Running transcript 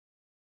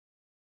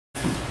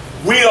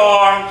We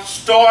are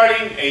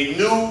starting a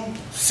new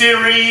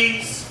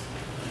series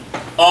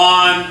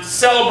on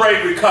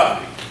Celebrate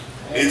Recovery.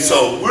 Amen. And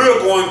so we're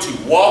going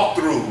to walk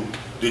through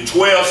the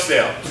 12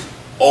 steps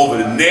over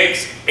the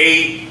next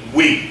 8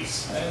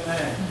 weeks.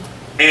 Amen.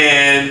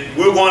 And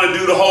we're going to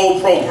do the whole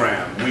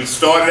program. We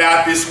started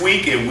out this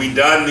week and we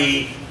done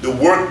the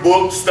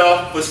workbook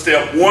stuff for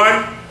step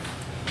 1.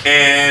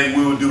 And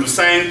we will do the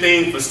same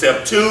thing for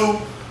step 2.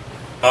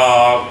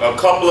 A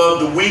couple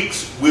of the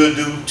weeks we'll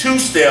do 2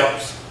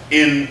 steps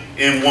in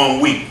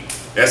 1 week.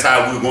 That's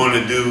how we're going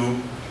to do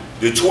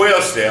the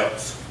 12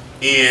 steps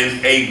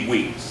in 8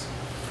 weeks.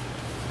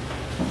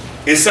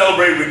 In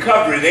Celebrate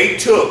Recovery, they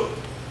took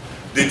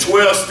the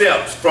 12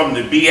 steps from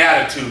the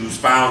Beatitudes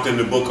found in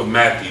the book of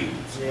Matthew.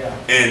 Yeah.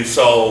 And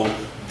so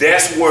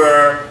that's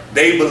where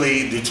they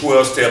believe the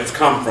 12 steps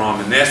come from,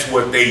 and that's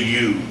what they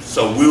use.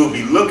 So we'll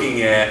be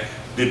looking at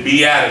the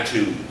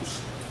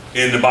Beatitudes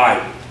in the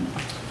Bible.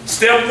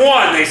 Step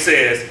 1, they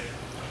says,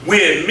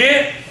 we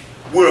admit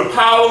we're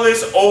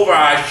powerless over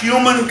our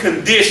human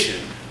condition,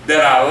 that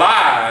our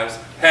lives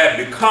have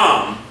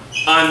become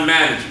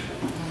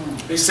unmanageable.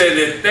 They say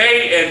that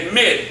they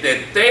admit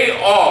that they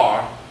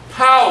are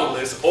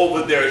powerless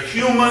over their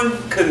human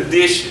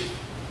condition.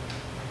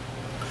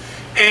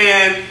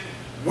 And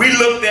we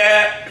looked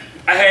at,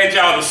 I had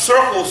y'all to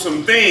circle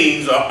some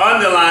things or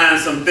underline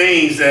some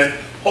things that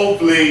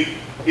hopefully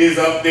is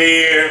up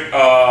there.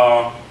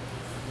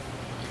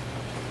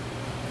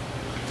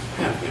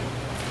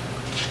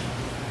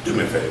 Do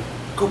me a favor.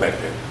 Go back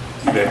there.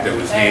 He back there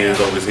with his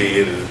hands over his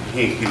head and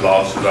he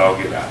lost his all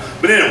get out.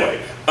 But anyway,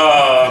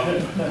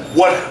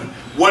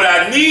 what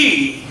I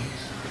need,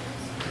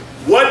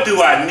 what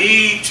do I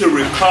need to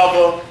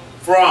recover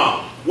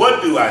from?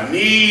 What do I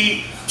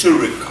need to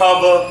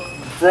recover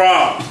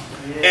from?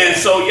 Yeah. And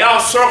so y'all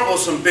circle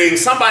some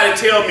things. Somebody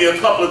tell me a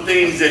couple of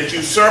things that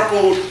you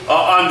circled or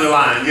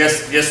underlined.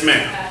 Yes,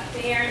 ma'am.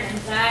 Fear and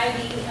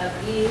anxiety,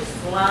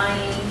 abuse,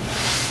 lying,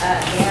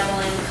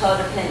 gambling,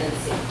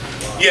 codependency.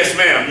 Yes,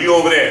 ma'am. You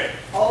over there.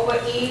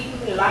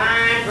 Overeating,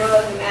 lying,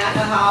 drugs and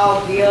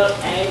alcohol, guilt,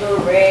 anger,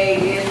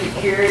 rage,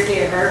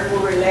 insecurity, hurtful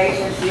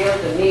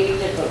relationships, the need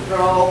to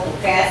control,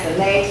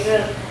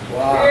 procrastination,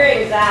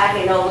 fear,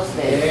 anxiety, and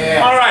overspending.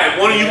 Yeah. All right,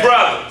 one of you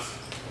brothers.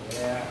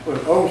 Yeah,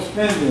 with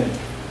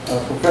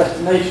overspending,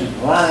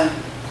 procrastination, lying,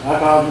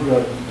 alcohol, and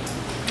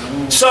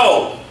drugs.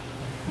 So,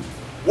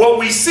 what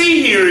we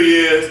see here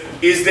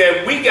is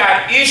that we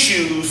got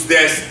issues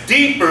that's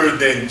deeper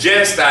than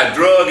just our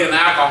drug and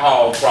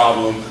alcohol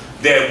problem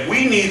that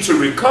we need to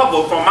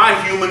recover from our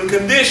human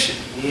condition.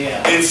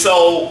 Yeah. And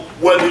so,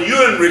 whether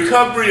you're in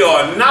recovery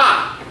or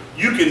not,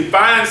 you can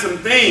find some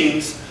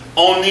things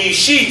on these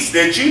sheets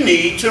that you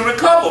need to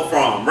recover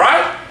from,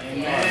 right?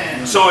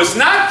 Amen. So it's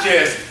not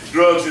just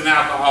drugs and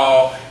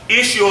alcohol,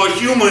 it's your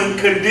human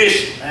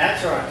condition.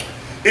 That's right.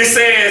 It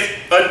says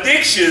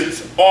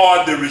addictions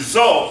are the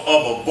result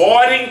of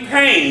avoiding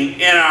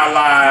pain in our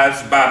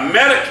lives by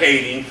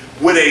medicating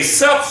with a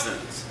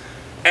substance,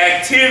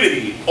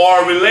 activity,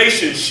 or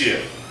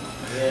relationship.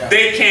 Yeah.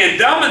 They can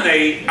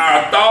dominate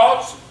our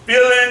thoughts,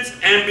 feelings,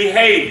 and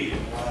behavior.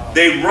 Wow.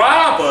 They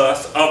rob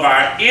us of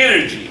our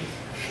energy,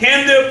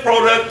 hinder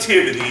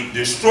productivity,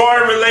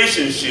 destroy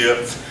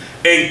relationships,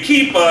 and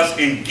keep us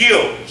in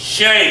guilt,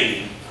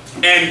 shame,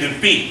 and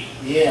defeat.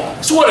 Yeah.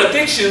 That's what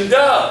addiction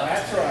does.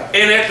 That's right.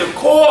 And at the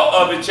core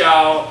of it,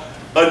 y'all,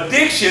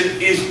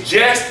 addiction is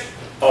just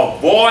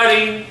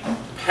avoiding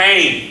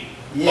pain,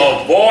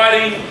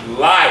 avoiding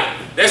life.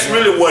 That's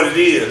really what it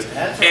is.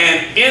 That's right.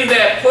 And in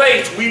that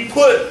place, we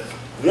put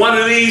one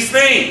of these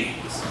things.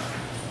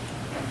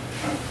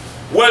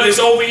 Whether it's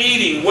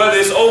overeating, whether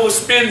it's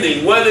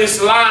overspending, whether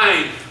it's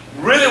lying,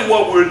 really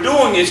what we're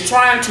doing is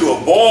trying to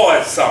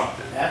avoid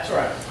something. That's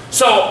right.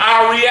 So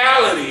our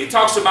reality, it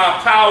talks about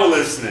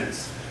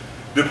powerlessness.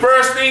 The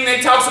first thing they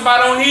talks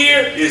about on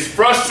here is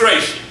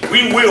frustration.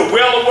 We're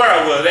well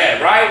aware of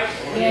that, right?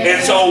 Yeah.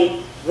 And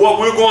so what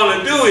we're going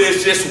to do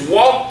is just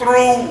walk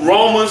through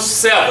Romans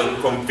 7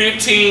 from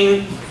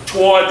 15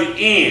 toward the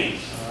end.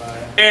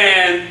 Right.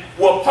 And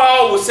what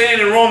Paul was saying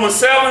in Romans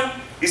 7,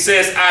 he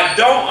says, I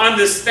don't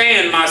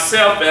understand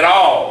myself at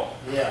all.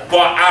 Yeah. For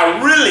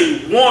I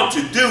really want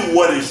to do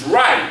what is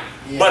right,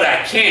 but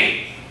I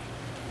can't.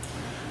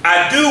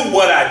 I do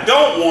what I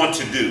don't want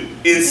to do.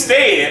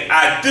 Instead,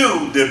 I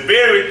do the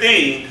very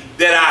thing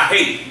that I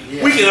hate.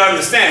 Yeah. We can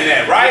understand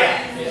that,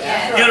 right?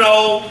 Yeah. You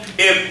know,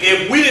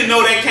 if we didn't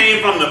know that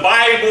came from the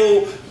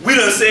Bible, we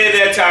done said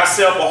that to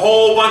ourselves a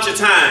whole bunch of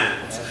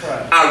times. That's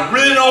right. I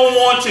really don't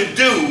want to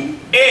do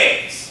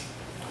X,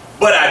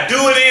 but I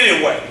do it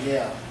anyway.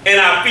 Yeah.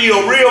 And I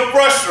feel real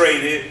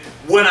frustrated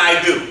when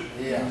I do.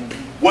 Yeah.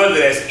 Whether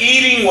that's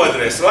eating, whether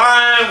that's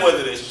lying,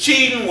 whether that's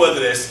cheating, whether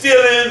that's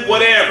stealing,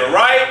 whatever,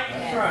 right?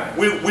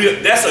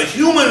 Right. That's a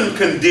human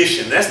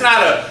condition. That's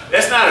not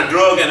a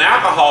drug and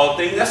alcohol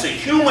thing. That's a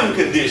human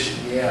condition.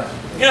 Yeah.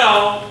 You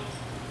know,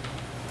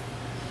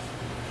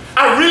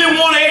 I really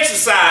want to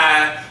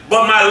exercise,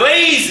 but my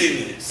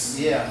laziness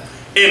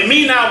and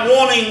me not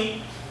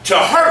wanting to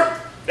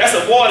hurt, that's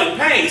avoiding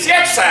pain. See,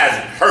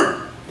 exercising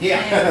hurt.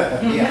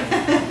 Yeah. Yeah.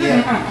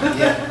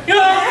 You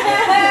know?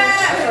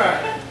 That's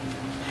right.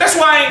 That's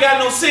why I ain't got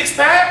no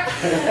six-pack.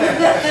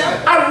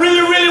 I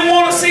really, really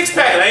want a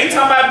six-pack. I ain't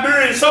talking about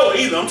beer and soda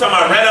either. I'm talking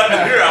about right up in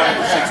here, I want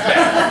a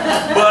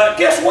six-pack. But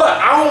guess what?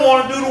 I don't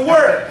want to do the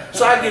work,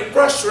 so I get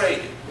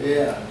frustrated.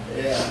 Yeah.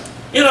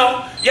 You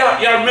know,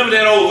 y'all remember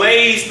that old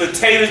Lay's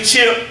potato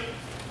chip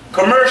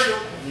commercial?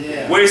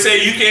 Yeah. Where he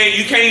said you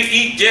can't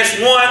eat just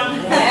one.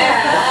 You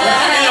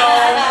know,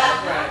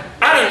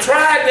 I done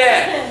tried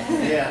that.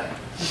 Yeah.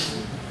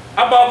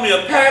 I bought me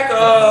a pack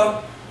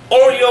of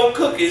Oreo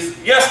cookies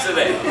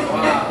yesterday.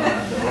 Wow.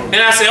 And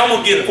I said, I'm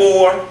gonna get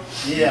 4.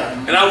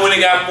 Yeah. And I went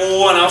and got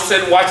 4, and I was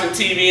sitting watching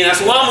TV, and I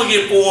said, well, I'm gonna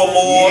get 4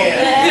 more. Yeah.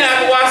 Then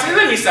after a while, I said,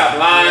 let me stop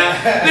lying.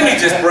 Let me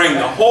just bring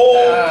the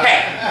whole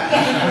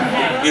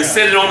pack and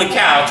set it on the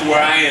couch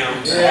where I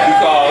am,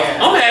 because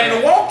I'm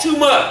having to walk too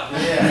much.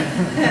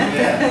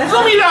 Yeah. So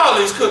I'm eating all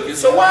these cookies,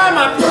 so why am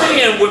I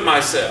playing with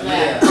myself?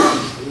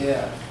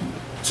 Yeah.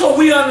 So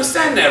we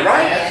understand that,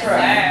 right? That's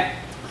right.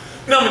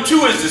 Number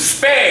 2 is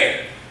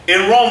despair.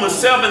 In Romans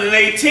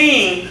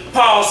 7:18,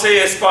 Paul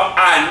says, for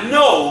I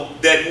know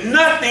that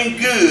nothing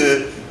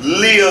good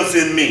lives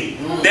in me.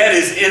 That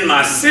is in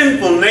my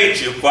sinful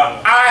nature, for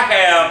I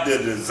have the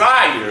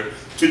desire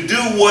to do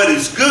what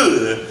is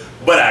good,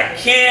 but I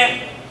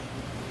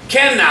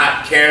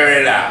cannot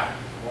carry it out.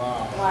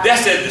 Wow.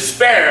 That's that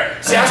despair.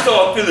 See, I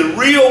start feeling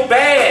real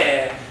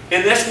bad,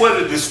 and that's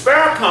where the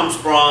despair comes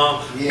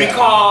from,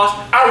 because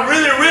I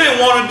really,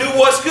 really want to do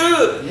what's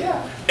good.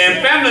 Yeah.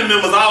 And family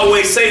members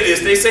always say this.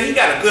 They say he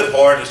got a good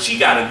heart and she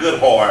got a good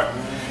heart.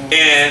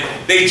 And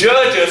they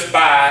judge us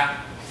by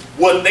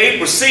what they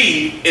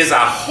perceive is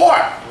our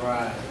heart.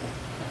 Right.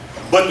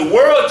 But the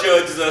world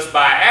judges us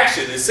by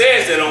action. It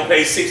says that on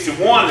page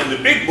 61 in the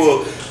big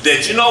book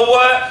that, you know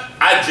what?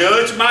 I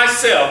judge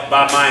myself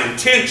by my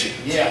intention.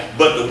 Yeah.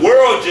 But the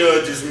world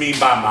judges me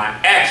by my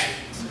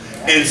actions.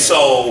 And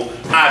so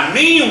I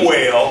mean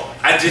well,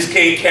 I just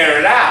can't carry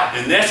it out.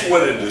 And that's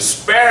where the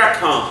despair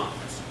comes.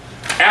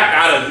 After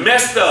I done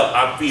messed up,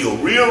 I feel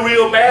real,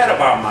 real bad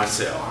about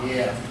myself.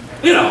 Yeah.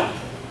 You know,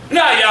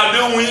 now y'all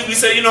do when you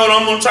say, you know what,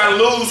 I'm going to try to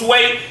lose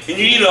weight, and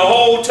you eat a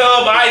whole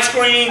tub of ice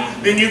cream,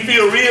 then you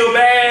feel real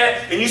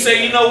bad, and you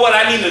say, you know what,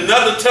 I need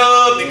another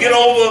tub to get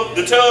over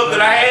the tub that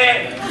I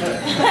had.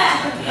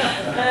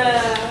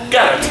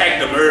 Gotta attack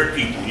them earth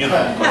people, you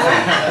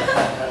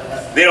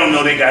know. They don't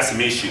know they got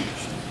some issues.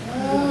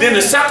 Then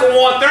the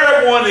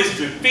third one is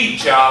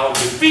defeat, y'all.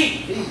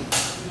 Defeat.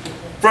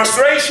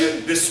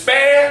 Frustration,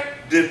 despair,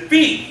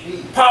 defeat.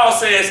 Paul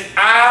says,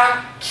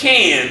 I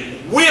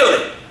can will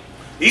it.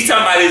 He's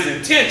talking about his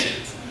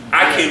intentions.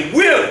 I can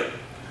will it,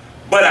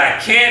 but I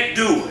can't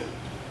do it.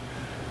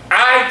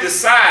 I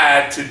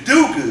decide to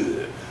do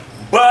good,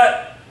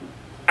 but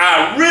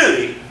I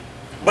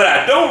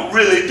don't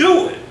really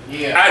do it.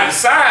 Yeah. I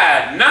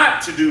decide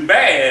not to do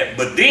bad,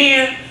 but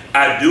then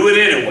I do it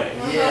anyway.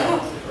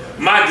 Yeah.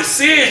 My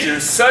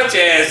decisions, such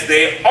as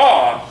they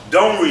are,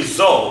 don't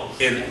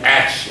result in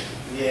action.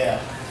 Yeah.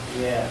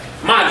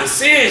 My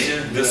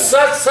decisions,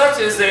 such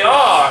as they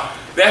are,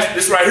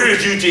 this right here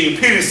is Eugene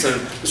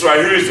Peterson. This right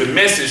here is the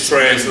Message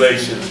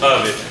translation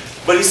of it.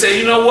 But he said,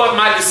 you know what?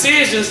 My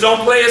decisions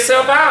don't play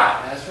itself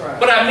out. That's right.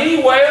 But I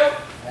mean well.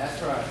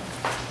 That's right.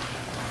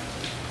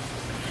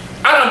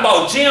 I done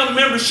bought gym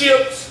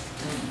memberships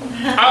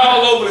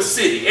all over the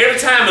city. Every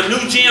time a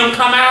new gym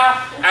come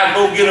out, I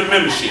go get a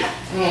membership.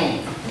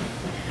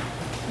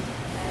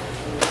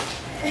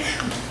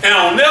 And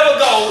I'll never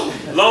go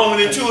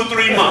longer than 2 or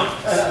 3 months.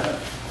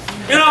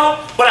 You know,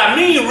 but I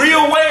mean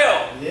real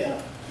well. Yeah.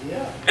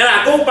 And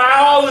I go buy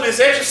all of this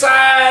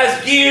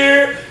exercise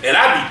gear, and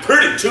I be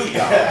pretty too,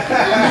 y'all.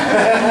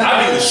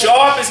 I be the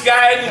sharpest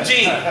guy in the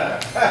gym.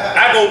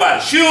 I go buy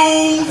the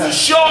shoes, the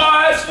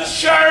shorts, the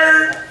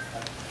shirt.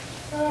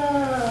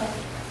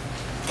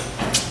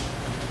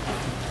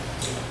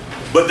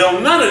 But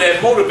don't none of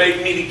that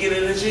motivate me to get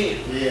in the gym.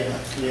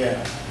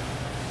 Yeah.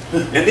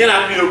 And then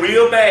I feel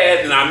real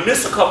bad, and I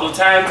miss a couple of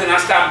times, and I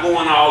stop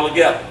going all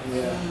together.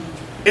 Yeah.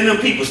 And them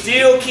people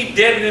still keep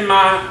debiting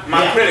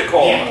my credit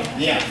card.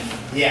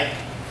 Yeah.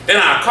 And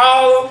I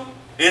call them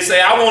and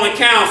say, I want to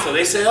cancel.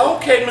 They say,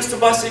 okay, Mr.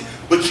 Bussey,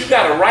 but you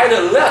got to write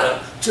a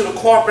letter to the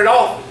corporate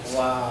office.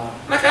 Wow.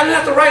 Like, I didn't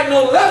have to write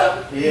no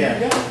letter.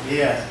 Yeah.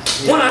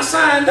 When I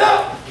signed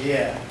up.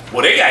 Yeah.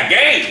 Well, they got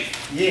games.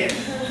 Yeah.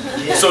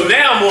 So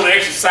now I'm on the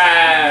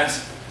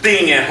exercise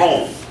thing at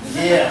home.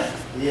 Yeah.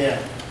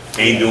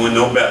 Ain't doing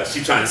no better.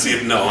 She trying to see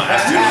if no. I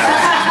still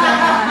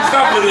not.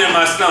 Stop looking at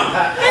my stomach.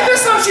 Ain't that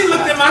something? She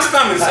looked at my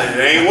stomach and said,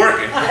 it ain't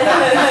working.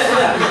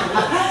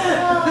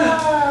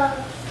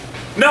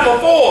 Number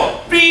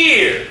 4,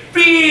 fear.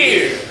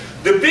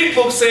 The big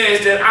book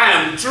says that I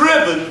am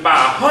driven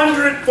by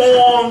 100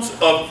 forms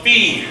of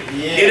fear.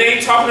 It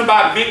ain't talking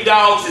about big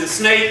dogs and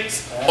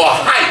snakes or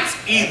heights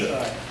either.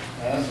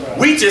 That's right.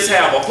 We just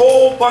have a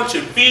whole bunch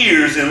of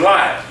fears in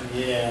life.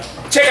 Yeah.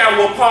 Check out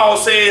what Paul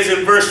says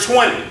in verse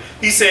 20.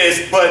 He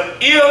says, but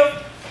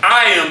if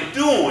I am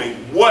doing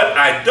what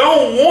I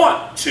don't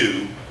want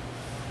to,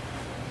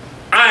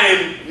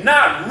 I'm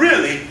not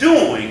really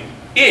doing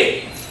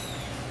it.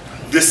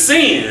 The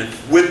sin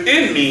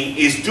within me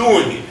is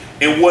doing it.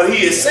 And what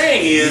he is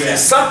saying is that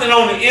something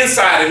on the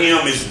inside of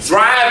him is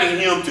driving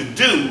him to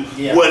do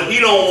what he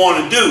don't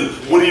want to do.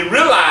 What he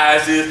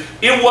realized is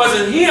it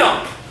wasn't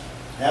him.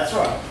 That's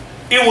right.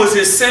 It was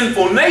his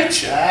sinful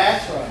nature.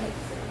 That's right.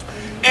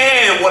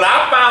 And what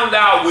I found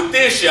out with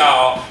this,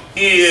 y'all,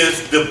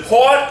 is the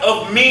part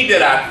of me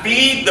that I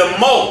feed the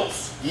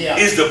most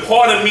is the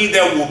part of me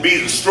that will be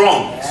the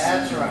strongest.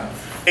 That's right.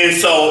 And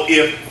so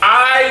if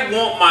I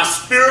want my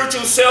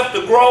spiritual self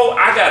to grow,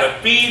 I got to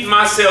feed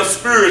myself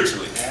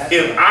spiritually.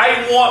 If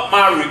I want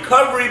my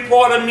recovery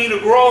part of me to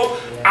grow,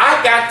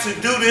 I got to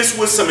do this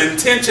with some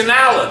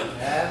intentionality.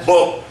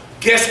 But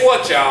guess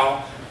what,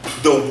 y'all?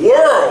 The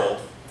world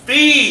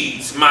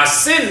feeds my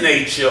sin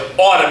nature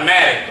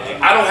automatically.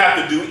 I don't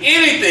have to do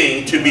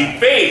anything to be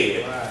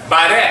fed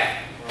by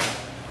that.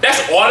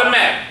 That's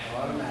automatic.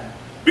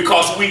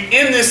 Because we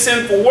in this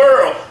sinful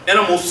world, and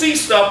I'm going to see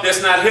stuff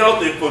that's not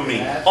healthy for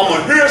me. I'm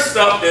going to hear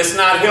stuff that's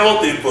not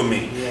healthy for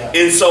me.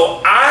 And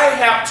so I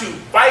have to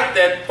fight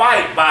that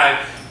fight by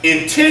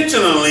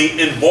intentionally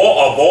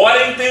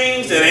avoiding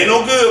things that ain't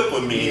no good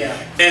for me,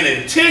 and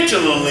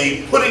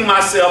intentionally putting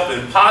myself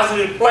in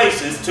positive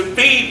places to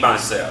feed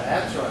myself.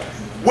 That's right.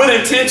 With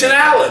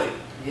intentionality.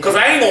 Because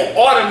I ain't going to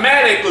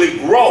automatically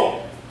grow.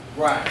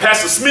 Right.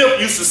 Pastor Smith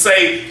used to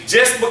say,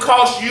 just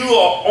because you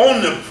are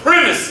on the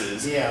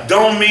premises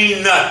don't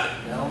mean nothing.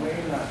 Don't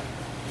mean nothing.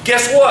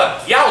 Guess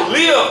what? Y'all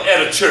live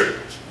at a church.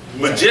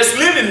 But just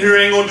living here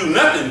ain't going to do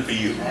nothing for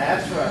you.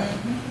 That's right.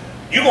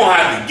 You're going to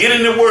have to get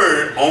in the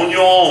Word on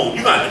your own.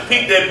 You're going to have to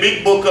pick that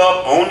big book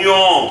up on your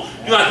own.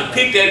 You're going to have to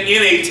pick that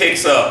NA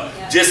text up.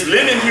 Just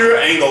living here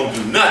ain't going to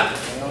do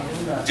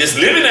nothing. Just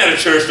living at a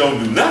church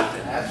don't do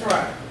nothing. That's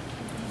right.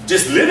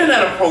 Just living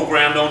at a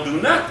program don't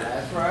do nothing.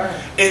 That's right.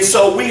 And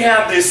so we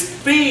have this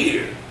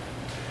fear.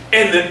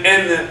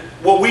 And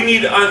what we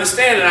need to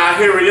understand, and I'll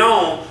hurry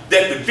on,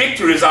 that the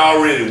victory is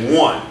already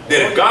won.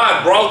 That if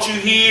God brought you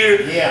here,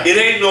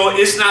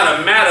 it's not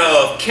a matter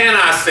of can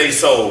I stay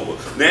sober.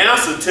 The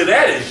answer to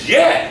that is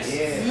yes.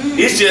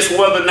 It's just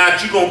whether or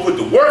not you're going to put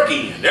the work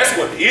in. That's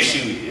what the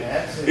issue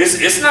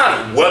is. It's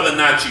not whether or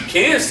not you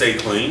can stay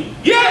clean.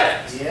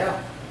 Yes.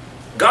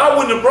 God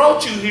wouldn't have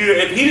brought you here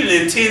if he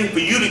didn't intend for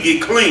you to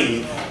get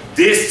clean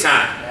this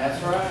time.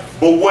 That's right.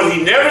 But what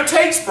he never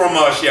takes from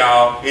us,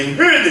 y'all, and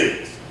hear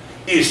this,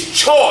 is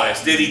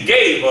choice that he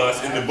gave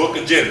us in the book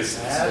of Genesis.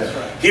 That's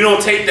right. He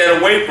don't take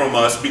that away from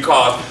us,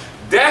 because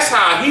that's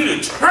how he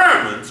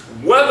determines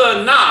whether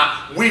or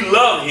not we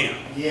love him.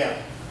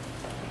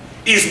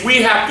 Is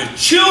we have to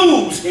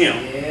choose him.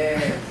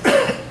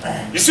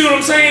 You see what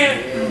I'm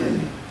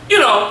saying? You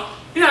know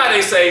how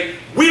they say,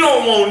 we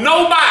don't want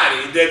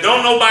nobody that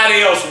don't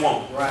nobody else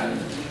want.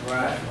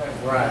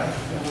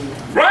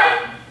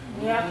 Right?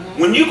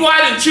 When you go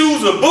out and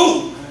choose a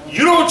boo,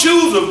 you don't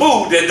choose a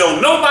boo that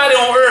don't nobody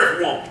on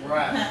earth want.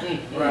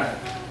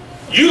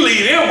 You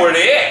leave them where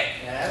they at.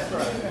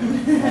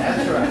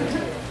 That's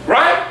right.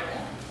 Right?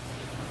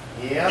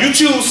 You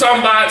choose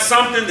something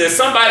that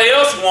somebody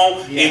else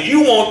wants, and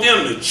you want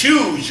them to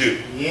choose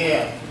you.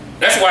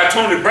 That's why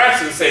Tony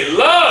Braxton said,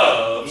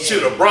 love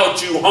should have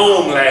brought you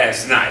home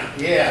last night.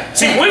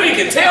 See, women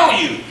can tell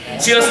you.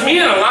 Just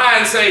men will lie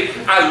and say,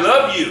 I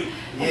love you.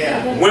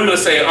 Women will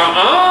say,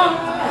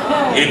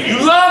 if you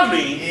love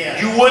me,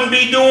 you wouldn't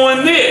be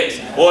doing this.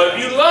 Or if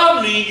you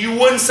love me, you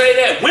wouldn't say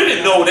that.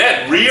 Women know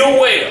that real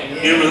well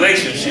in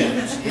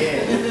relationships.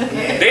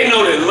 They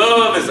know that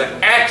love is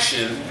an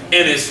action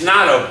and it's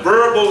not a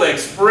verbal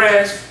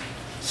expressed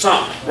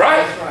something.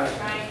 Right?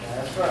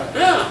 That's right.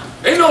 Yeah,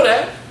 they know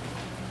that.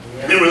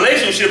 In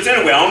relationships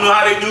anyway, I don't know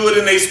how they do it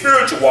in their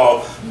spiritual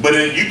walk, but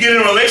if you get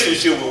in a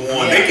relationship with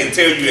one, they can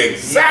tell you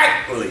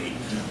exactly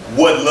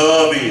what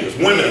love is.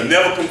 Women are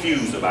never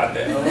confused about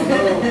that.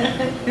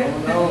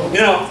 You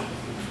know?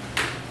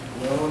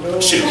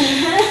 Shoot.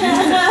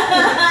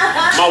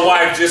 My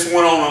wife just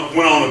went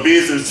on a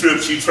business trip.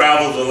 She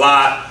travels a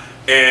lot,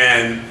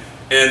 and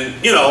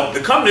you know, the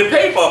company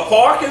paid for her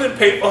parking and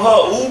paid for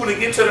her Uber to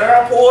get to the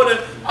airport and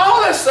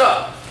all that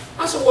stuff.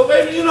 I said, well,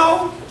 baby, you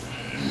know,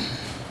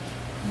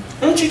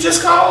 won't you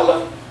just call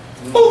her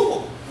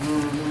Uber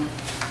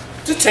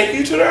to take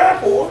you to the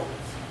airport?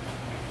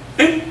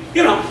 And,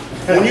 you know,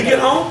 when you get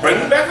home, bring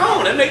me back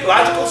home. That makes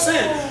logical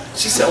sense.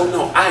 She said, oh,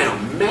 no, I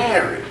am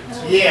married.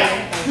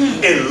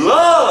 And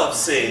love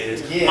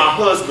says, my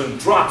husband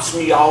drops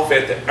me off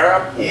at the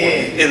airport.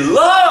 And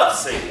love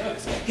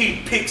says,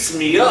 he picks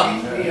me up. I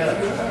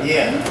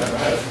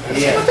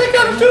said, what they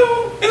got to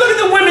do? And look at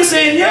the women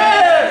saying,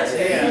 yes. I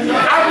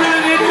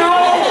really didn't know.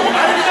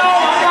 I didn't know.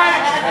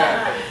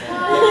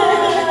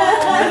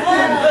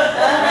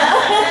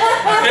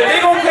 If they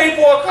gonna pay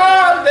for a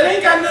car, they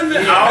ain't got nothing to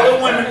do. All the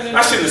women,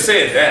 I shouldn't have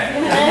said that.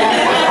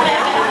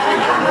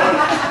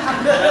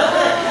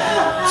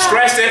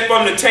 Scratch that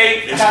from the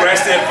tape and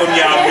scratch that from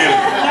y'all memory.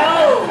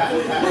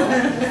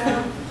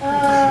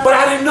 But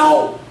I didn't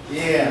know.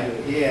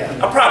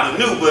 I probably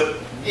knew, but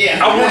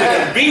I wanted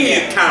a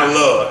convenient kind of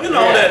love. You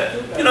know, that,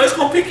 you know, it's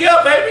going to pick you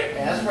up, baby.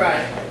 That's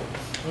right.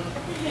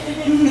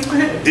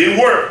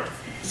 Didn't work.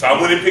 So I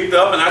went and picked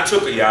up and I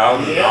took her,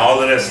 y'all, and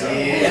all of that stuff.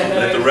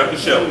 Let the record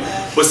show.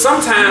 But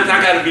sometimes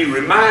I got to be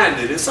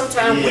reminded, and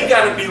sometimes we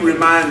got to be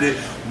reminded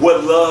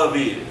what love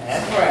is.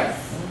 That's right.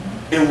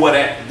 And what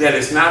that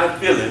it's not a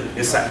feeling,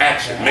 it's an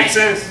action. Make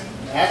sense?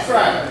 That's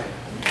right.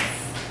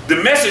 The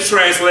Message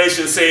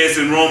translation says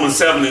in Romans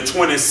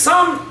 7:20,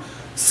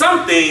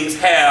 some things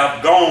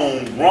have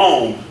gone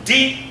wrong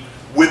deep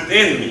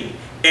within me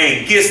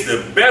and gets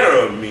the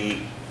better of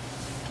me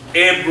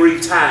every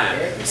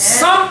time.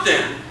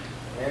 Something.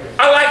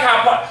 I like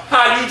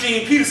how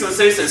Eugene Peterson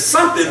says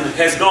something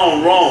has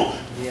gone wrong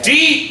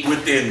deep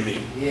within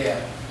me.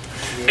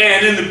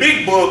 And in the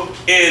big book,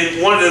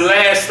 in one of the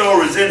last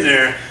stories in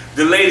there,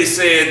 the lady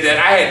said that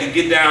I had to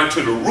get down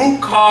to the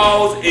root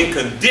cause and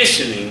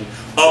conditioning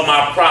of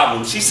my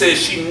problem. She said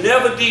she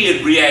never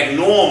did react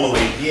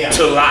normally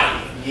to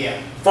life.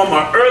 From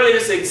her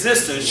earliest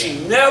existence, she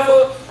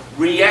never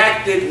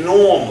reacted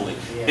normally.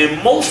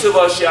 And most of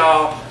us,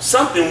 y'all,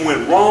 something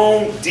went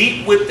wrong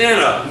deep within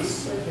us.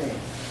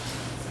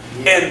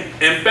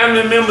 And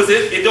family members,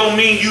 it don't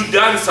mean you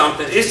done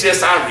something. It's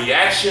just our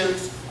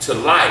reactions to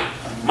life.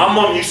 My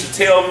mom used to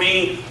tell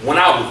me when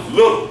I was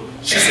little,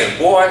 she said,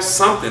 boy,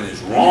 something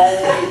is wrong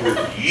with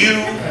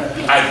you.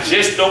 I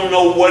just don't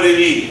know what it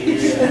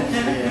is.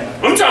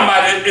 I'm talking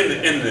about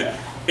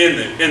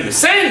in the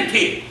sand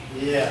pit.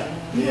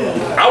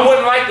 I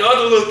wasn't like the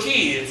other little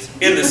kids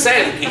in the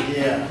sand pit.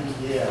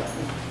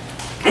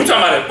 I'm talking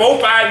about at 4 or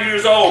 5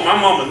 years old, my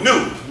mama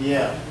knew.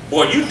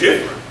 Boy, you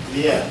different.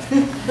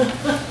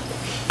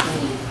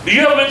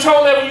 You ever been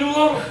told that when you were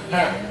little?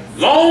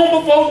 Long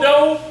before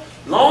those,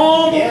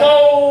 long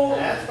before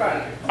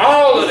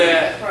all of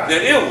that,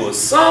 that it was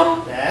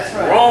something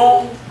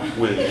wrong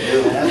with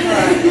you.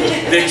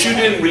 That you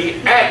didn't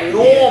react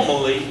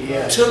normally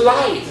to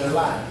life.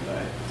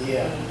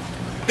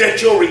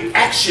 That your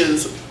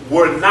reactions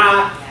were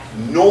not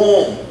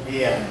normal.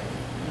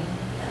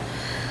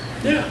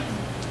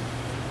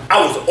 I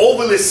was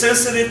overly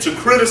sensitive to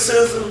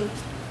criticism.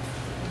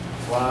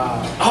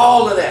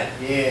 All of that.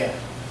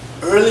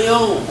 Early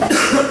on.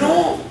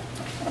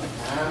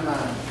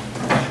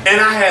 And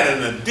I had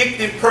an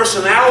addictive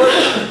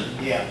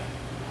personality.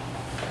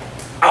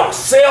 I was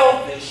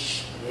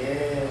selfish.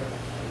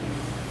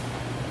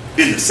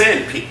 In the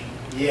sandpit.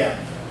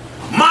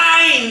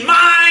 Mine,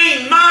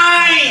 mine,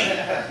 mine.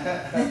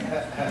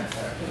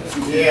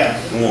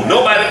 Won't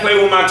nobody play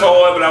with my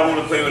toy, but I want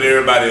to play with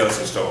everybody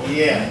else's toy.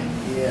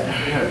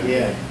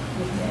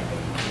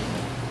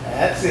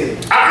 That's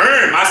it. I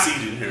earned my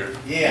seat in here.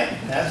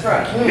 That's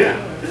right.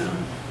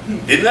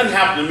 It doesn't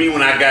happen to me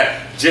when I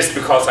got, just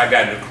because I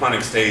got in the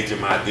chronic stage of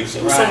my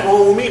addiction. What's something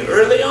wrong with me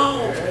early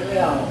on?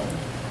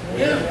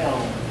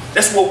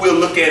 That's what we'll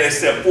look at in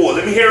step 4.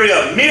 Let me hurry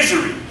up.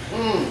 Misery.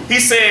 He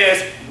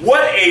says,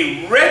 what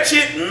a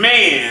wretched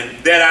man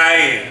that I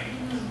am.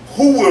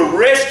 Who will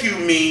rescue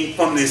me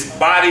from this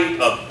body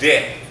of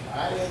death?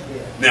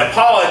 Now,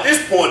 Paul at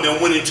this point then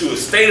went into a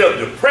state of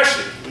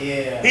depression.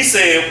 He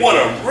said, what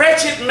a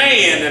wretched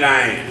man that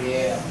I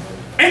am.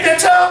 Ain't that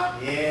tough?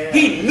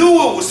 He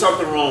knew it was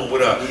something wrong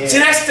with us. See,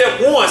 that's step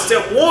 1.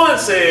 Step 1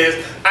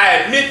 says, I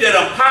admit that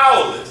I'm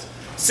powerless.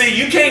 See,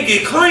 you can't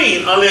get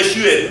clean unless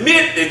you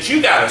admit that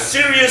you got a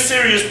serious,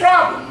 serious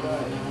problem.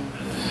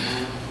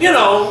 You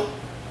know,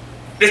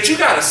 that you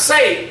got to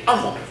say,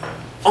 I'm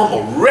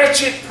a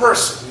wretched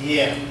person.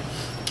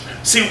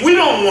 See, we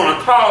don't want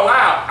to call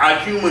out our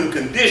human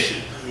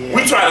condition.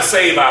 We try to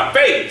save our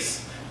face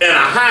and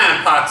our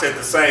hind parts at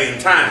the same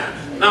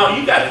time. No,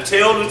 you got to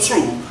tell the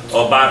truth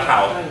about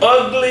how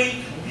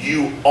ugly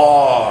you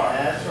are.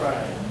 That's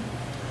right.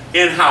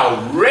 And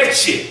how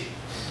wretched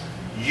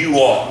you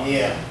are.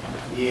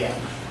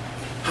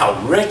 How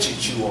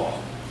wretched you are.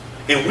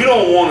 And we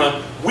don't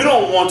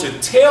want to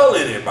tell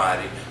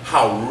anybody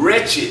how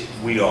wretched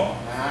we are.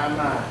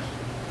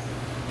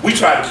 We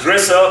try to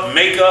dress up,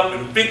 make up,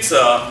 and fix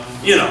up,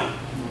 you know.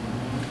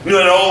 You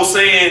know the old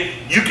saying,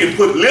 you can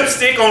put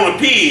lipstick on a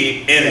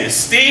pig and it's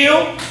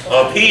still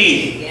a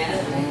pig.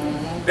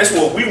 That's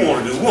what we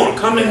want to do. We want to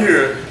come in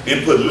here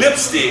and put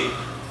lipstick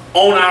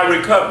on our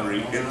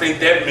recovery and think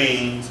that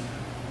means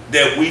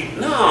that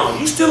no,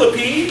 you still a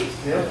pig.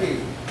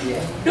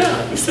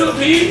 Yeah, you still a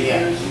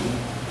pig.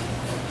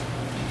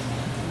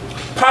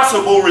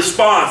 Possible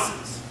responses.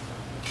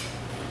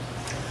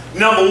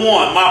 Number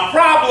 1, my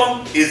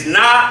problem is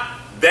not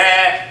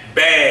that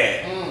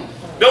bad.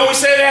 Don't we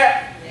say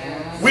that?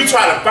 We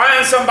try to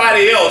find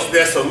somebody else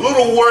that's a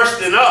little worse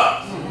than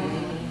us.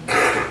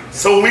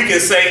 So we can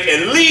say,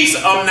 at least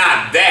I'm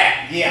not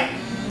that.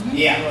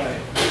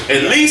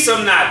 At least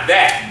I'm not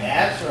that.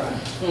 That's right.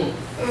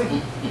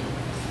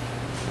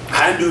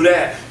 I didn't do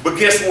that. But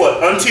guess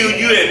what? Until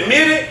you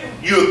admit it,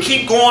 you'll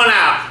keep going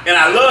out. And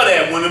I love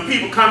that when the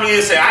people come in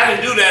and say, I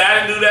didn't do that, I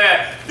didn't do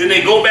that. Then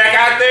they go back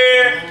out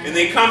there and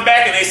they come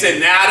back and they say,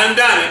 now I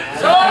done it.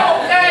 So,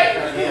 okay.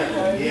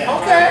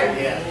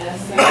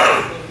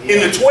 In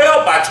the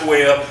 12 by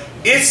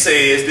 12, it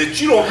says that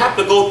you don't have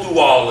to go through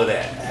all of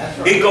that.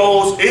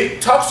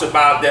 It talks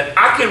about that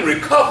I can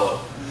recover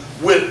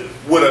with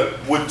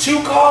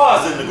 2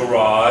 cars in the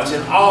garage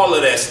and all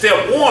of that.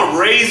 Step 1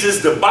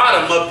 raises the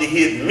bottom up to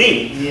hit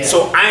me,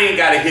 so I ain't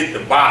got to hit the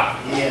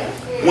bottom.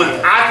 When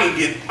I can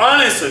get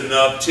honest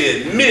enough to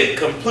admit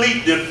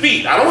complete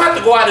defeat, I don't have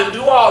to go out and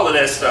do all of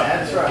that stuff.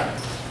 That's right.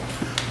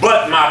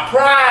 But my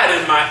pride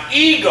and my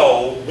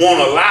ego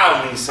won't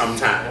allow me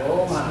sometimes.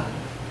 Oh my.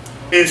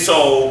 And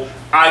so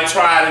I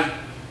try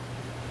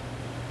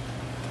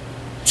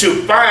to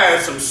find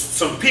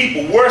some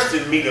people worse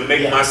than me to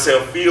make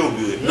myself feel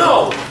good.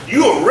 No,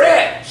 you're a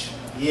wretch.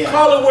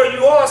 Call it where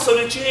you are so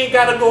that you ain't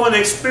got to go and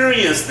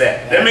experience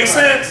that. That makes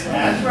sense?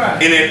 That's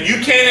right. And if you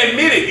can't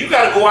admit it, you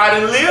got to go out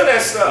and live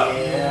that stuff.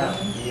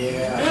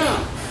 Yeah.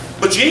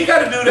 But you ain't got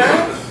to do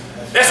that.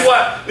 That's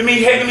why, let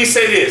me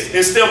say this.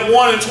 In step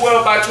 1 and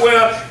 12 by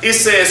 12, it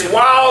says,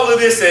 while all of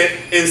this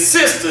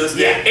insists us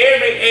that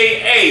every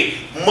AA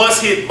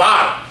must hit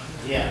bottom.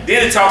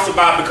 Then it talks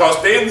about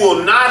because they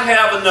will not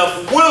have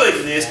enough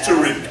willingness to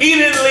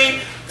repeatedly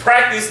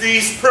practice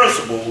these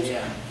principles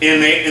in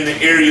the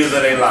areas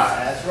of their life.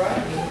 That's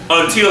right.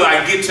 Until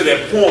I get to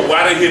that point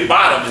where I hit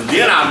bottom, and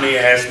then I may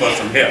ask for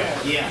some help.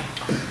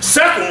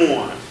 Second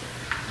one,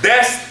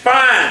 that's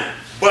fine,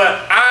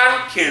 but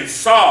I can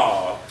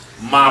solve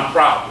my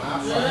problem.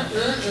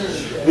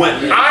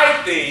 When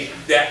I think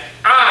that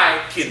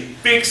I can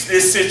fix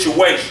this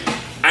situation,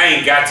 I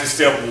ain't got to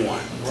step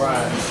 1.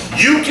 Right.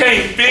 You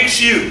can't fix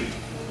you.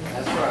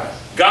 That's right.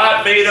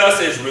 God made us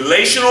as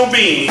relational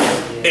beings,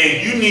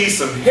 and you need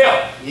some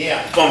help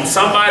from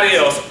somebody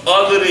else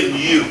other than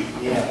you.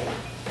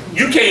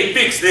 You can't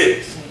fix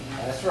this.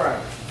 That's right.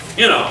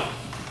 You know.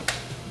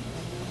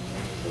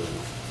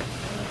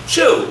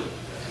 Shoot.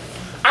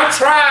 I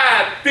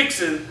tried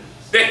fixing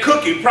that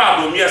cookie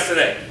problem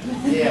yesterday.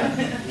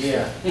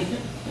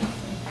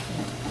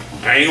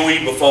 I ain't gonna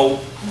eat before.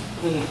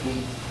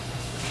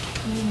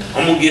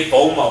 I'm gonna get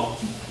 4 more.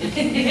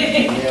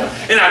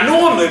 And I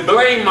normally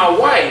blame my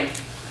wife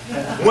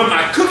when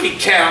my cookie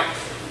count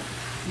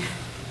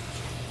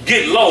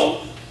get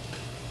low,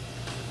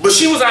 but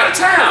she was out of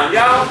town,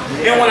 y'all.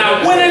 And when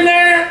I went in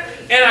there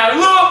and I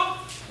looked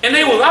and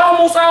they was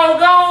almost all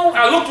gone,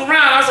 I looked around.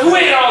 I said, "Who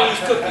ate all these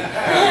cookies?"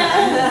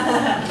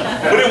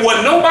 But it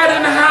wasn't nobody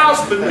in the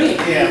house but me.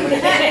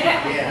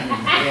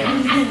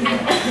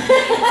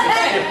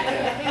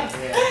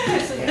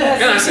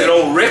 And I said,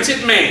 "Oh,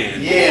 wretched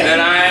man that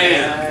I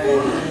am."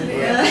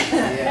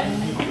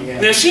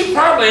 Now she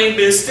probably ain't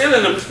been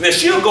stealing them. Now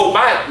she'll go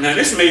buy. Now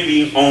this may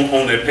be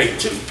on that page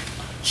too.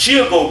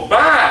 She'll go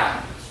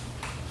buy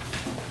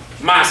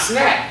my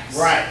snacks.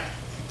 Right.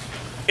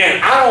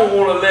 And I don't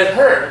want to let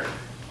her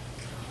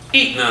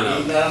eat none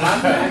of them.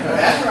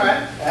 That's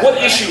right. What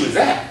issue is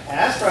that?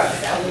 That's right.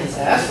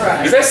 That's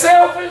right. Is that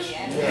selfish?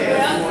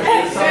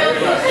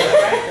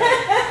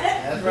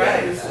 That's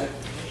right.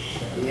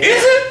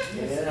 Is it?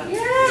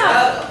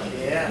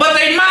 Yeah. But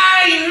they mine.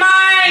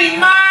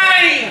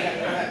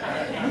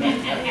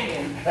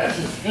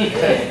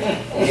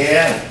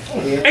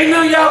 Ain't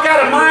none of y'all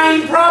got a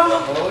mind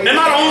problem? Am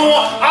I the only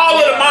one? All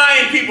of the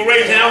mind people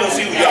raise their hand. I want to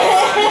see who y'all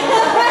are.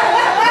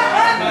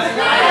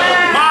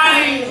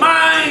 Mine.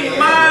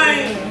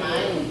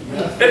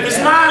 If it's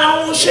mine,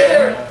 I won't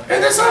share it.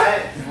 And that's all.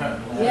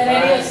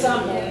 That is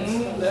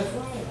something.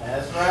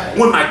 That's right.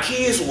 When my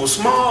kids were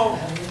small,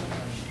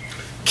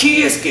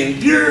 kids can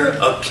hear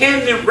a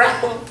candy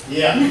wrapper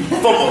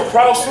from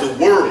across the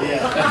world.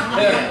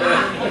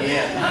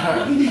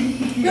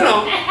 You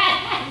know.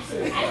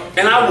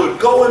 And I would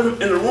go in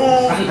the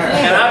room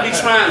and I'd be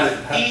trying to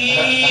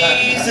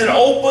ease it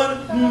open.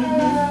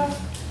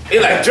 They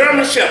like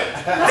German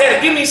Shepherd. Daddy,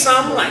 give me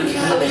some. I'm like,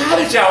 how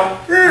did y'all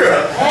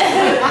hear?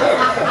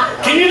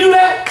 Can you do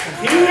that?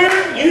 Can you hear?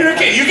 You hear?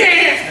 You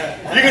can.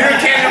 You can hear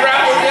candy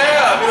wrapper?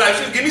 Yeah. I'd be like,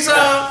 give me some.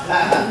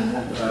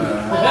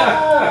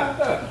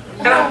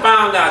 And I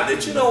found out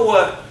that, you know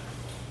what?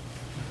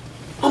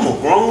 I'm a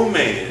grown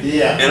man.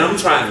 And I'm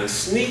trying to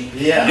sneak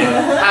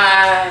and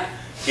hide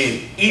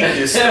and eat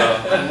this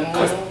stuff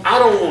because I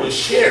don't want to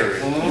share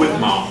it with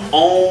my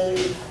own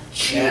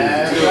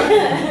children.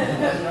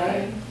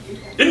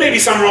 There may be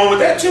something wrong with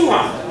that too,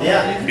 huh?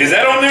 Is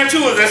that on there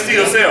too, or is that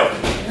still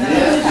selfish?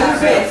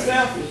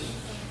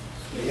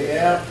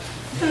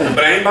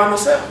 But I ain't by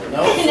myself.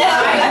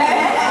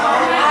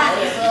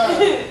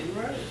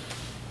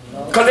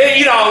 Because they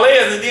eat all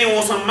theirs and then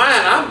want some of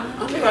mine. I'm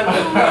like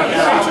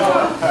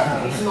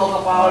that. You smoke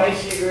up all that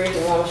cigarettes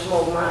and want to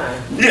smoke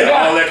mine. Yeah,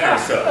 all that kind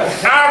of stuff.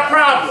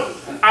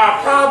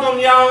 Our problem,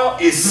 y'all,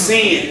 is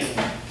sin.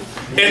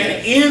 At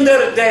the end of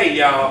the day,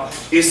 y'all,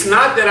 it's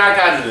not that I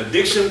got an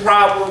addiction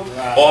problem,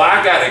 or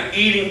I got an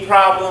eating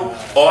problem,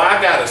 or I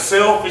got a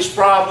selfish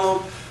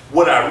problem.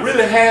 What I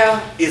really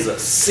have is a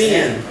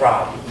sin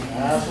problem.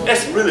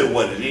 That's really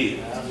what it is.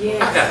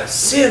 I got a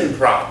sin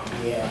problem.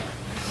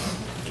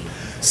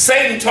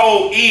 Satan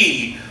told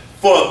Eve,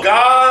 "For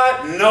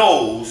God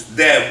knows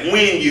that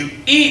when you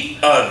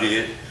eat of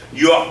it,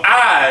 your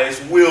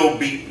eyes will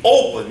be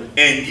open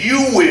and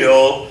you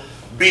will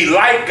be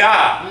like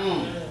God,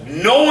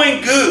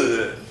 knowing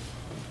good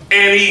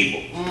and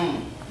evil.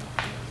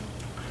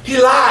 He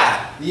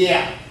lied.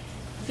 Yeah.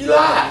 He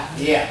lied.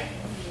 Yeah.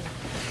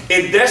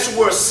 And that's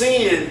where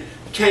sin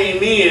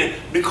came in,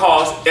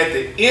 because at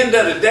the end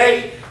of the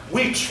day,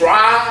 we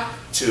try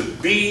to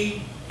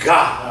be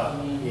God.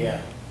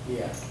 Yeah.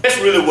 Yeah. That's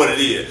really what it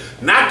is.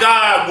 Not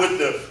God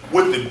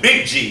with the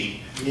big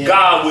G, Yeah.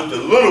 God with the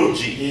little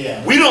g.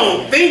 Yeah. We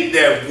don't think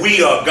that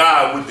we are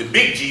God with the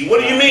big G.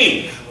 What do you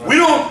mean? We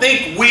don't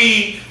think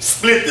we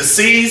split the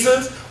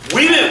seasons.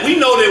 We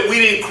know that we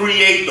didn't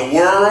create the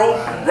world,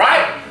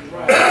 right?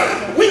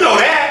 We know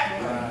that.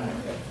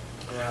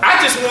 I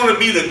just want to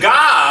be the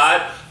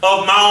God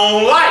of my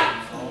own life.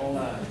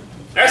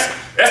 That's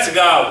the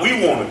God we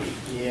want to be.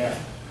 Yeah.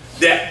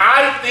 That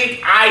I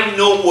think I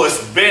know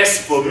what's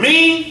best for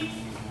me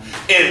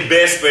and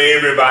best for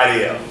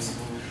everybody else.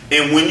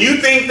 And when you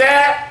think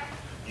that,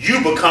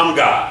 you become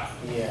God.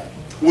 Yeah.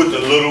 With the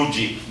little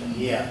g.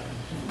 Yeah.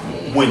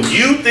 When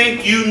you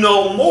think you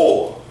know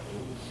more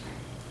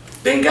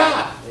than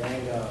God. There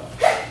you go.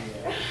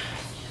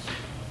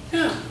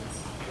 Yeah.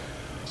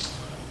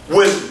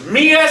 When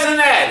me as an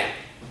addict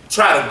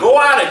try to go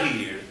out of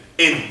here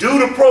and do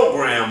the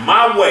program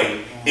my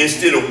way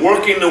instead of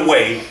working the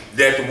way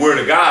that the Word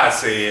of God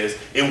says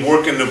and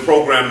working the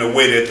program the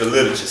way that the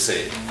literature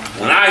says.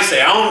 When I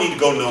say I don't need to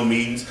go to no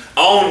meetings,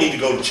 I don't need to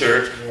go to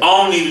church, I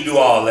don't need to do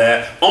all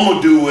that, I'm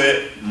going to do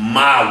it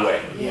my way.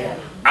 Yeah.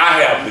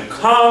 I have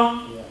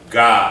become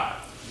God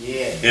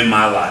in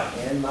my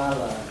life. In my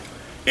life.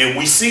 And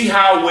we see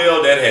how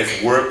well that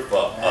has worked for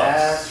us.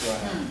 That's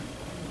right.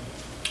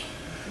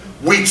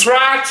 We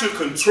try to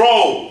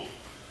control.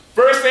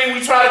 First thing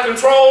we try to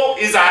control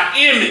is our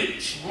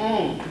image.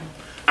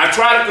 I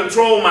try to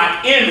control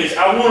my image.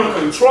 I want to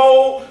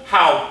control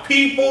how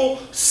people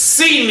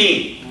see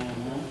me.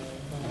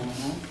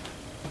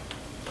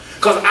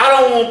 Because I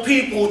don't want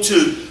people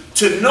to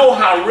know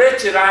how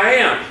wretched I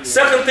am.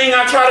 Second thing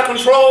I try to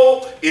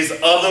control is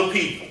other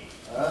people.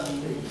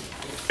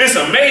 It's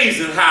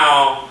amazing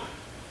how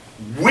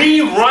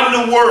we run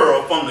the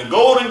world from the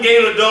Golden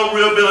Gate Adult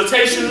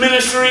Rehabilitation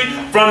Ministry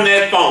from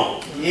that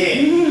phone.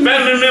 Yeah.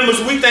 Family members,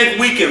 we think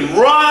we can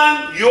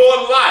run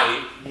your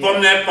life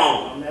from that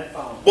phone. On that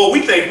phone. But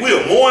we think we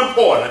are more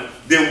important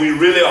than we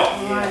really are.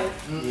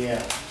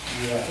 Yeah.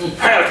 Yeah.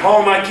 I gotta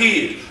call my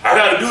kids. I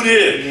gotta do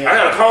this. I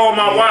gotta call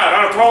my wife. I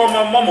gotta call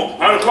my mama. I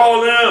gotta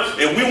call them.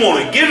 And we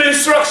want to give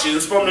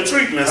instructions from the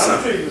treatment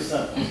center.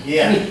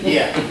 Yeah.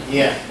 Yeah.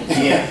 Yeah.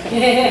 Yeah.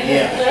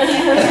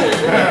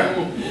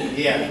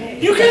 Yeah.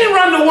 You can't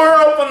run the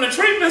world from the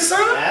treatment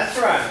center. That's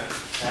right.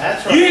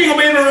 That's right. You ain't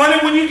gonna be able to run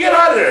it when you get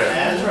out of there.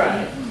 That's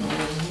right.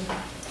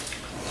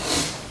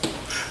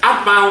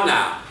 I found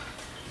out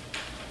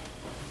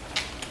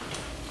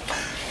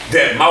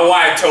that my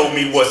wife told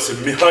me what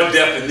her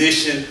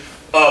definition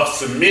of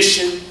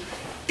submission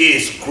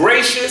is: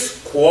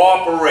 gracious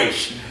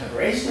cooperation.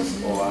 Gracious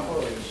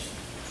cooperation.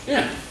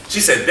 Yeah.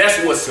 She said that's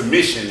what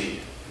submission is.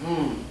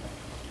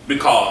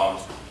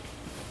 Because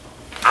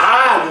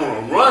I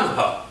want to run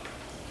her.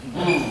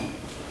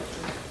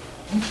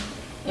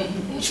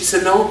 She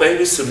said, no,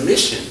 baby,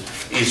 submission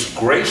is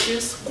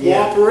gracious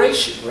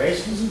cooperation.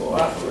 Gracious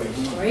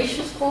cooperation.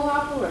 Gracious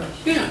cooperation.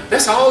 Yeah,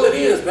 that's all it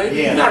is, baby.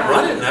 Yeah. You're not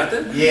running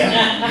nothing.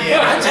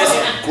 Yeah. I just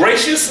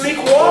graciously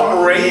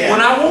cooperate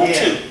when I want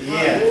to.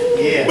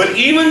 Yeah. But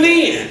even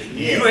then,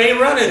 you ain't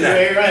running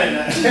nothing. You ain't running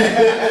nothing.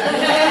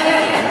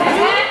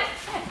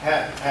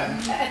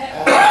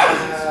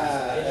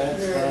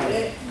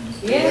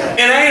 Yeah.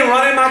 And I ain't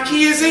running my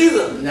kids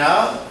either.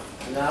 No.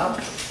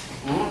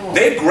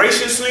 They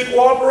graciously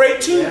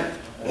cooperate too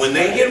when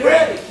they get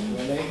ready.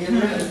 When they get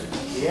ready.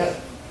 Yeah.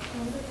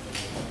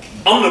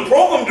 I'm the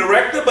program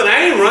director, but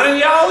I ain't running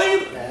y'all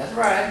either. That's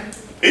right.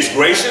 It's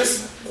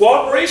gracious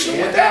cooperation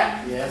with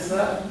that. Yes,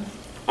 sir.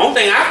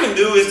 Only thing I can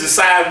do is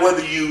decide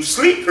whether you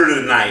sleep here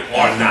tonight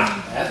or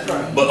not. That's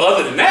right. But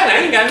other than that, I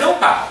ain't got no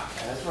power.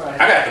 That's right.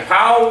 I got the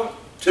power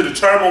to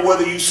determine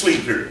whether you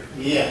sleep here.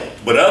 Yeah.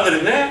 But other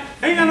than that,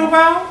 I ain't got no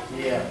power.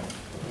 Yeah.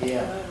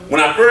 When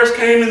I first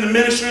came in the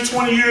ministry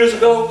 20 years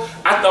ago,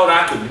 I thought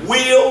I could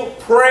will,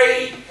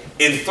 pray,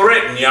 and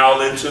threaten y'all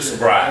into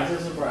sobriety.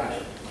 Into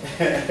sobriety.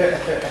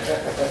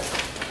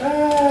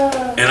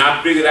 And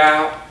I figured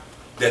out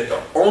that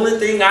the only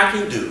thing I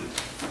can do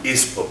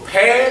is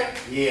prepare,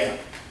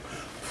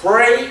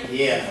 pray,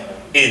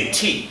 and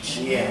teach.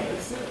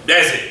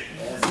 That's it.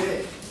 That's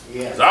it.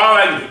 That's all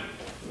I can do.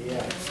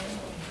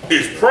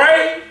 Is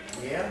pray,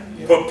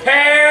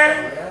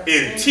 prepare,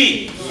 and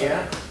teach.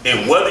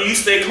 And whether you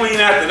stay clean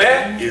after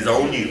that is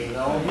on you.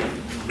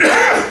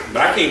 But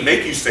I can't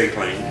make you stay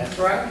clean. That's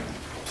right.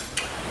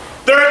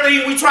 Third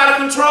thing we try to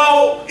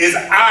control is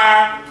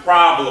our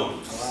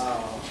problems.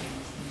 Wow.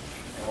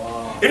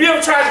 Have you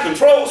ever tried to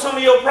control some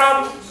of your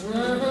problems?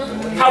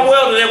 How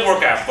well did that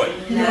work out for you?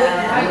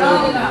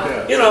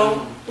 You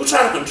know, we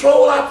try to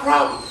control our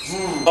problems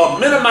or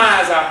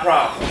minimize our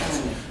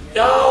problems.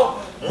 Y'all,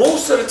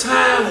 most of the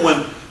time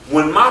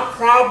when my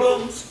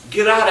problems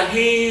get out of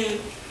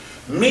hand,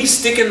 me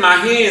sticking my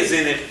hands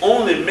in it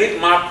only make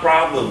my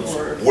problems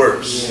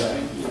worse.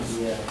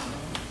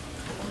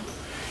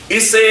 It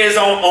says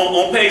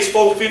on page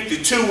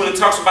 452 when it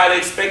talks about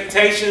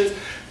expectations,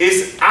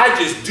 it's I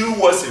just do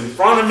what's in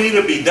front of me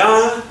to be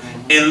done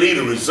and leave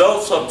the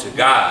results up to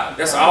God.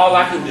 That's all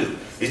I can do.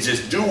 Is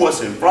just do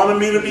what's in front of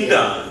me to be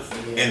done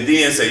and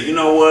then say, you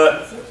know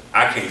what?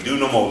 I can't do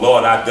no more.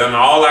 Lord, I've done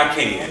all I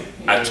can.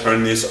 I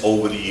turn this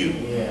over to you.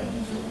 Yeah.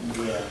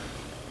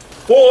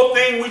 Fourth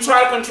thing we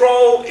try to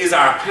control is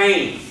our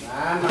pain.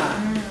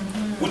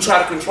 My. We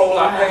try to control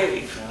our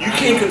pain. You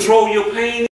can't control your pain.